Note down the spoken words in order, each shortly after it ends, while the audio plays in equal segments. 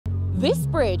This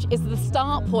bridge is the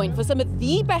start point for some of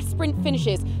the best sprint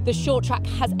finishes the short track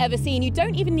has ever seen. You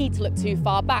don't even need to look too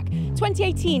far back.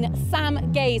 2018,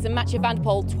 Sam Gaze and Mathieu van der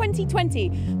Poel.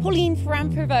 2020, Pauline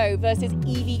Ferrand-Prévot versus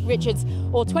Evie Richards.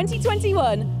 Or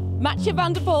 2021, Mathieu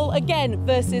van der Poel again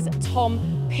versus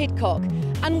Tom Pidcock.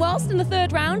 And whilst in the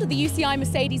third round of the UCI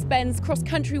Mercedes-Benz Cross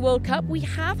Country World Cup, we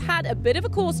have had a bit of a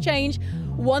course change.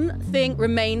 One thing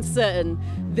remains certain.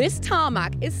 This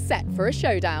tarmac is set for a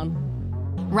showdown.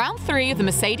 Round 3 of the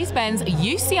Mercedes-Benz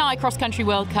UCI Cross Country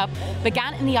World Cup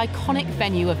began in the iconic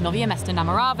venue of Nove Mesto na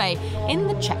Morave in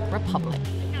the Czech Republic.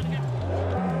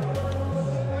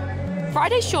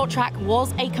 Friday's short track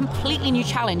was a completely new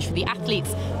challenge for the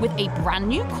athletes with a brand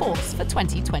new course for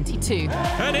 2022.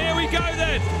 And here we go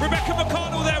then. Rebecca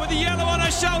McConnell there with the yellow on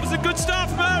her shoulders. A good start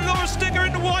from her. Laura Stigger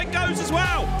in the white goes as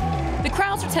well. The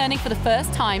crowds returning for the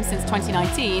first time since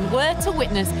 2019 were to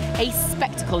witness a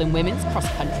spectacle in women's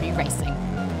cross-country racing.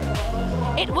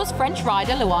 It was French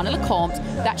rider Loana Lecomte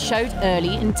that showed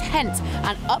early intent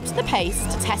and upped the pace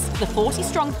to test the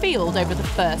 40-strong field over the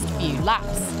first few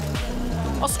laps.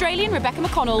 Australian Rebecca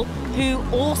McConnell, who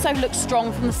also looked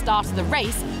strong from the start of the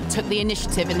race, took the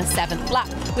initiative in the 7th lap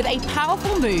with a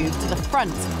powerful move to the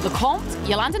front. Lecomte,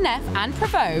 Jolanda Neff and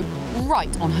Prévost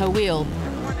right on her wheel.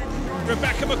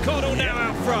 Rebecca McConnell now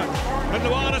out front, and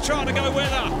Loana trying to go with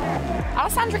her.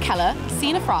 Alessandra Keller,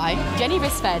 Sina Frei, Jenny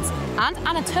Rissveds and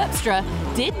Anna Terpstra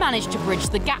did manage to bridge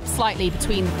the gap slightly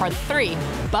between the front 3,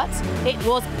 but it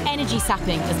was energy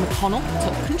sapping as McConnell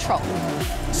took control.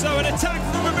 So an attack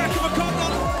from Rebecca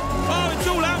McConnell. Oh, it's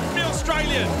all out from the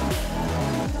Australian.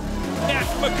 Neff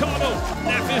McConnell.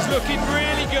 Neff is looking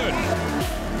really good.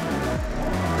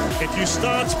 If you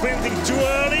start sprinting too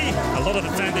early, a lot of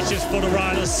advantages for the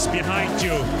riders behind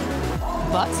you.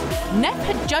 But Neff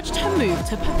had judged her move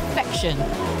to perfection,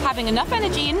 having enough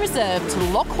energy in reserve to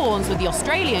lock horns with the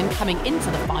Australian coming into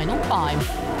the final climb.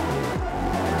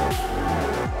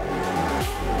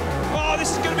 Oh,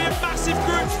 this is going to be a massive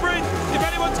group sprint. If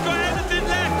anyone's got anything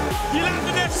left,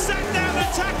 Jolanda Neff sat down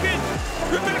attacking.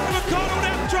 Rebecca McConnell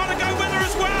now trying to go with her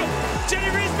as well. Jenny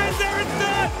Rissveds there in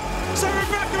third. So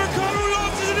Rebecca McConnell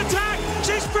launches an attack.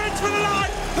 She sprints for the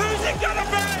line. Who's it going to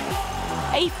be?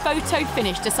 A photo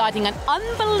finish deciding an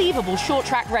unbelievable short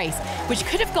track race, which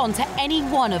could have gone to any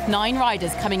one of 9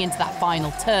 riders coming into that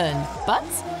final turn. But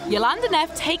Jolanda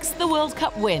Neff takes the World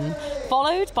Cup win,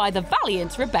 followed by the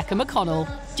valiant Rebecca McConnell.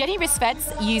 Jenny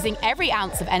Rissveds using every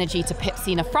ounce of energy to pip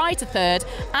Sina Frei to 3rd,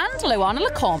 and Loana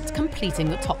Lecomte completing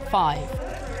the top 5.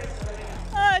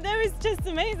 That was just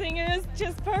amazing. It was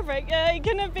just perfect. It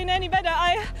couldn't have been any better.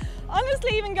 I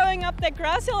honestly, even going up that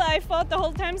grass hill, I thought the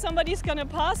whole time somebody's gonna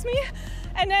pass me.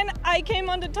 And then I came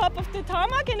on the top of the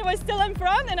tarmac and it was still in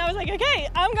front, and I was like, okay,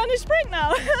 I'm gonna sprint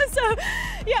now. So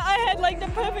yeah, I had like the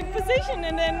perfect position,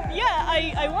 and then yeah,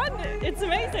 I won. It's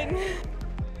amazing.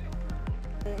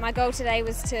 My goal today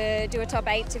was to do a top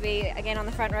 8 to be again on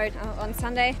the front row on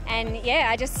Sunday. And yeah,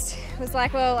 I just was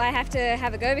like, well, I have to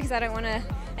have a go because I don't want to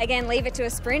again leave it to a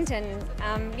sprint. And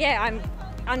yeah, I'm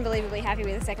unbelievably happy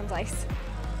with the 2nd place.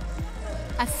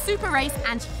 A super race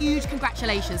and huge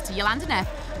congratulations to Jolanda Neff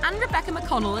and Rebecca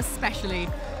McConnell especially.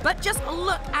 But just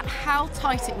look at how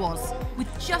tight it was, with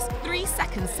just 3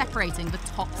 seconds separating the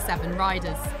top 7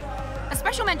 riders. A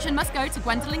special mention must go to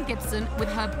Gwendolyn Gibson with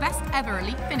her best ever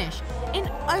elite finish in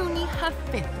only her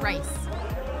 5th race.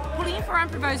 Pauline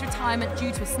Ferrand-Prévot's retirement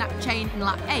due to a snap chain in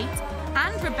lap 8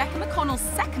 and Rebecca McConnell's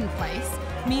 2nd place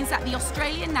means that the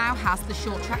Australian now has the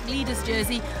short track leaders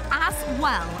jersey as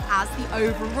well as the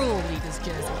overall leaders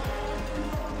jersey.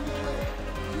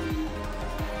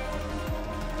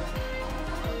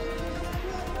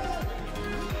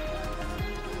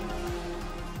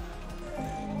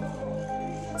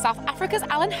 South Africa's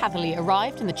Alan Hatherley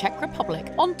arrived in the Czech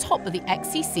Republic on top of the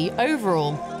XCC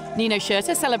overall. Nino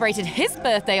Schurter celebrated his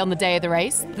birthday on the day of the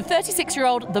race, the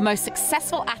 36-year-old the most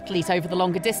successful athlete over the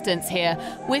longer distance here,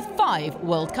 with 5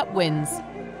 World Cup wins.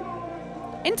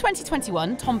 In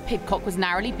 2021, Tom Pidcock was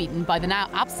narrowly beaten by the now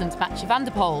absent Mathieu van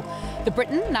der Poel. The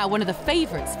Briton now one of the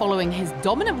favourites following his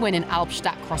dominant win in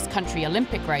Albstadt cross-country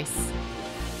Olympic race.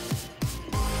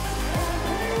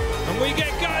 And we get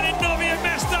going in Nove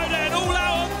Mesto then, all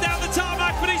out down the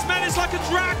tarmac for these men. It's like a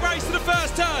drag race to the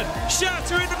first turn.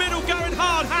 Schurter in the middle going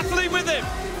hard, Hatherley with him.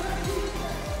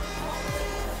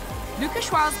 Luca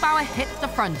Schwarzbauer hit the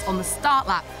front on the start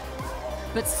lap,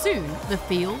 but soon the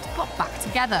field got back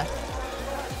together.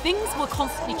 Things were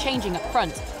constantly changing up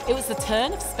front. It was the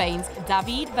turn of Spain's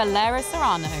David Valera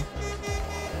Serrano.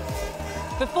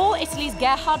 Before Italy's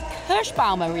Gerhard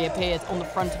Kirschbaumer reappeared on the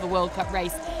front of a World Cup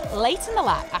race late in the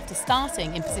lap after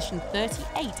starting in position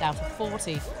 38 out of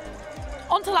 40.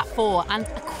 On to lap 4, and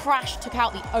a crash took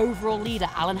out the overall leader,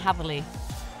 Alan Hatherley.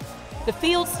 The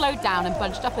field slowed down and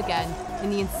bunched up again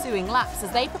in the ensuing laps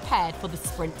as they prepared for the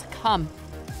sprint to come.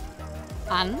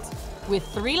 And with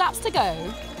 3 laps to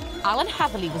go, Alan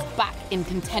Hatherley was back in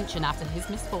contention after his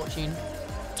misfortune.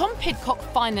 Tom Pidcock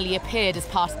finally appeared as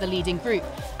part of the leading group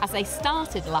as they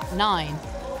started lap 9.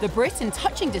 The Brit in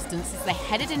touching distance as they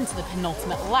headed into the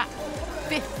penultimate lap,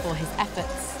 5th for his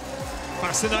efforts.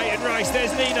 Fascinating race,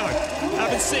 there's Nino.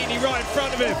 Avancini right in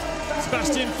front of him.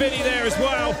 Sebastian Finney there as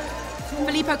well.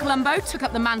 Filippo Colombo took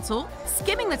up the mantle,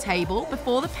 skimming the table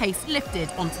before the pace lifted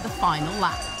onto the final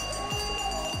lap.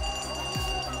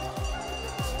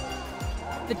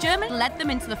 The German led them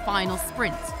into the final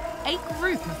sprint, a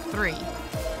group of 3.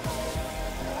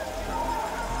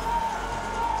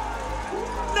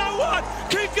 No one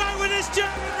can go with this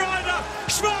German rider.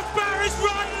 Schwarzbauer is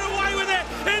riding away with it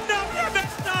in Nove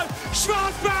Mesto.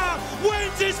 Schwarzbauer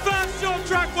wins his first short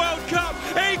track World Cup.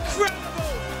 Incredible.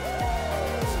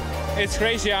 It's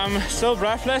crazy. I'm still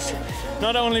breathless,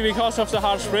 not only because of the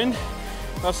hard sprint,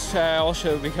 but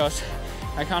also because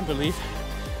I can't believe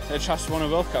I just won a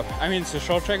World Cup. I mean, it's a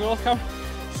short track World Cup,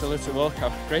 still it's a World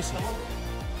Cup. Crazy.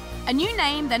 A new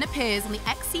name then appears on the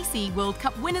XCC World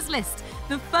Cup winners list,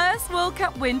 the first World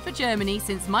Cup win for Germany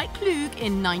since Mike Klug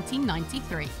in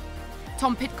 1993.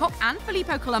 Tom Pidcock and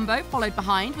Filippo Colombo followed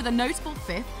behind with a notable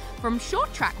 5th from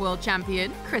short track world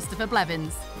champion Christopher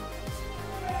Blevins.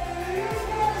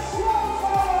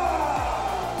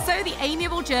 So the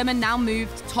amiable German now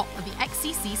moved top of the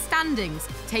XCC standings,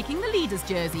 taking the leader's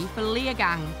jersey for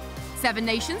Leogang. 7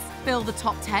 nations fill the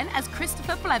top 10 as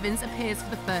Christopher Blevins appears for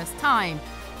the first time.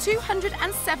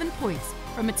 207 points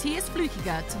from Matthias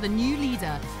Flukiger to the new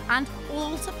leader, and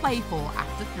all to play for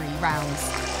after 3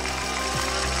 rounds.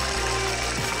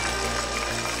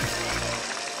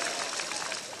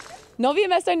 Nove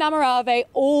Mesto Namorave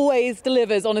always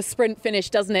delivers on a sprint finish,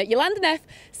 doesn't it? Jolanda Neff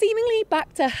seemingly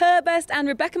back to her best, and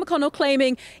Rebecca McConnell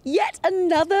claiming yet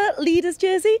another leader's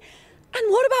jersey.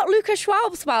 And what about Luca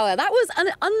Schwarzbauer? That was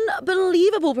an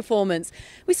unbelievable performance.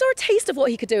 We saw a taste of what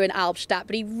he could do in Albstadt,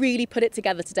 but he really put it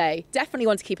together today. Definitely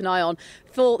one to keep an eye on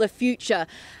for the future.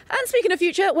 And speaking of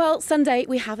future, well, Sunday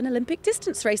we have an Olympic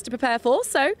distance race to prepare for,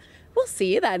 so we'll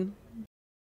see you then.